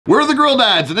We're the Grill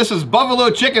Dads, and this is buffalo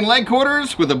chicken leg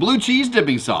quarters with a blue cheese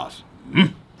dipping sauce.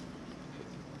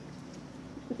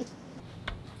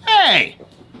 Hey,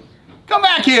 come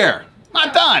back here.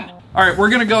 Not done. All right, we're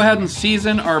gonna go ahead and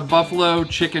season our buffalo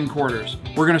chicken quarters.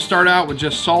 We're gonna start out with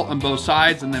just salt on both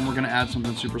sides, and then we're gonna add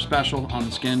something super special on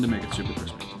the skin to make it super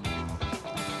crispy.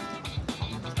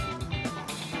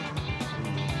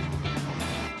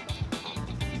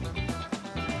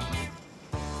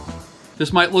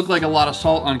 This might look like a lot of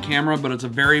salt on camera, but it's a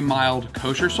very mild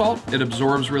kosher salt. It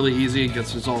absorbs really easy, it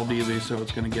gets dissolved easy, so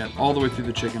it's gonna get all the way through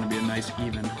the chicken and be a nice,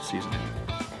 even seasoning.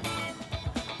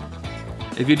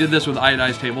 If you did this with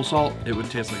iodized table salt, it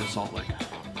would taste like a salt lick.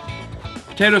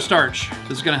 Potato starch.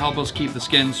 This is gonna help us keep the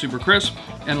skin super crisp,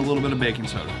 and a little bit of baking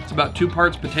soda. It's about 2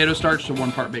 parts potato starch to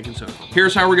 1 part baking soda.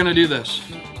 Here's how we're gonna do this.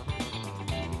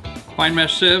 Fine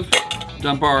mesh sieve,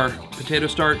 dump our potato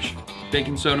starch,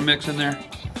 baking soda mix in there.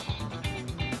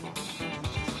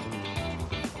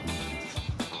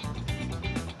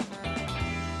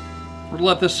 We're gonna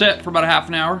let this sit for about a half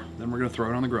an hour, then we're gonna throw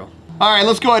it on the grill. All right,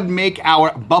 let's go ahead and make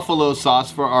our buffalo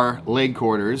sauce for our leg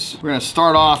quarters. We're gonna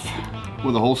start off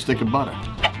with a whole stick of butter.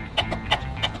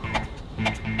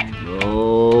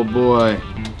 Oh boy,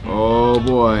 oh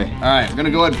boy. All right, we're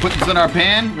gonna go ahead and put this in our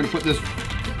pan. We're gonna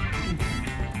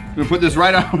put this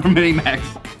right on our mini max.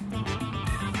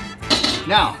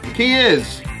 Now, the key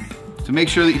is to make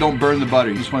sure that you don't burn the butter.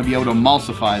 You just wanna be able to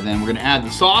emulsify then. We're gonna add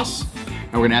the sauce,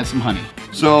 and we're gonna add some honey.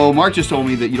 So Mark just told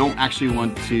me that you don't actually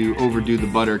want to overdo the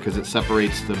butter because it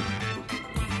separates the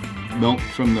milk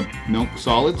from the milk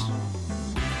solids.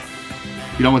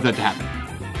 You don't want that to happen.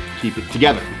 Keep it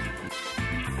together.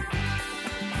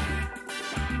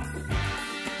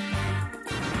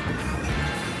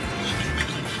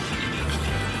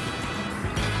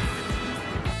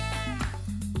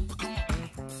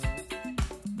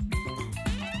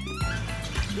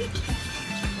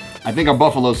 I think our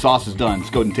buffalo sauce is done.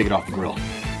 Let's go ahead and take it off the grill.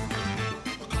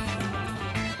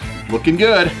 Looking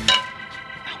good.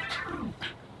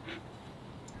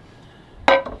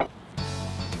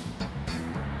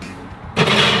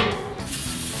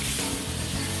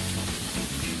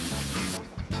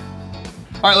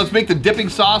 All right, let's make the dipping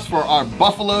sauce for our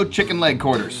buffalo chicken leg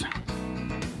quarters.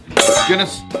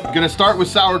 Gonna start with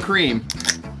sour cream.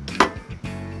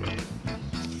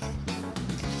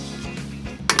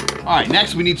 All right,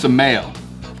 next we need some mayo.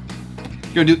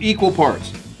 We're gonna do equal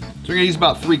parts. So we're gonna use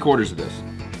about 3/4 of this.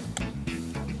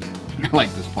 I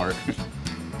like this part.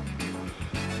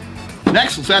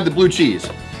 Next, let's add the blue cheese.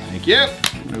 Thank you.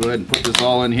 I'm gonna go ahead and put this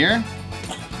all in here.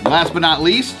 Last but not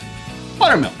least,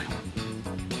 buttermilk.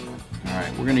 All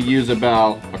right, we're gonna use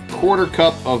about a 1/4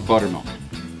 cup of buttermilk.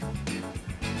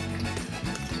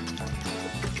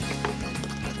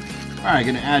 All right,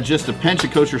 gonna add just a pinch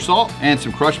of kosher salt and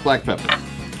some crushed black pepper.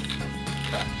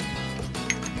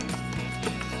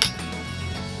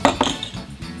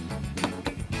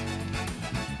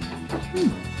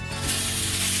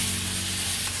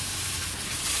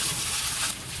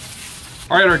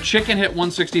 All right, our chicken hit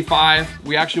 165.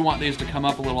 We actually want these to come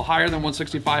up a little higher than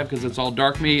 165 because it's all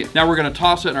dark meat. Now we're gonna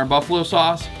toss it in our buffalo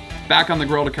sauce, back on the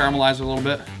grill to caramelize it a little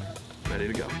bit. Ready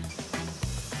to go.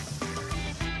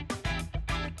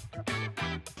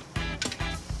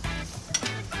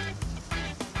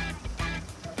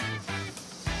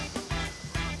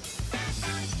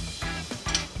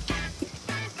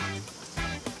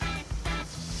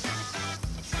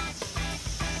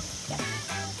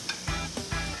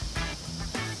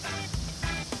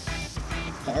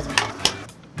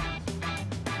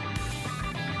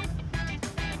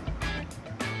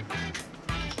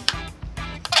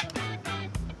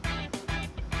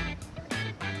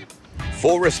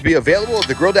 Full recipe available at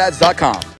thegrildads.com.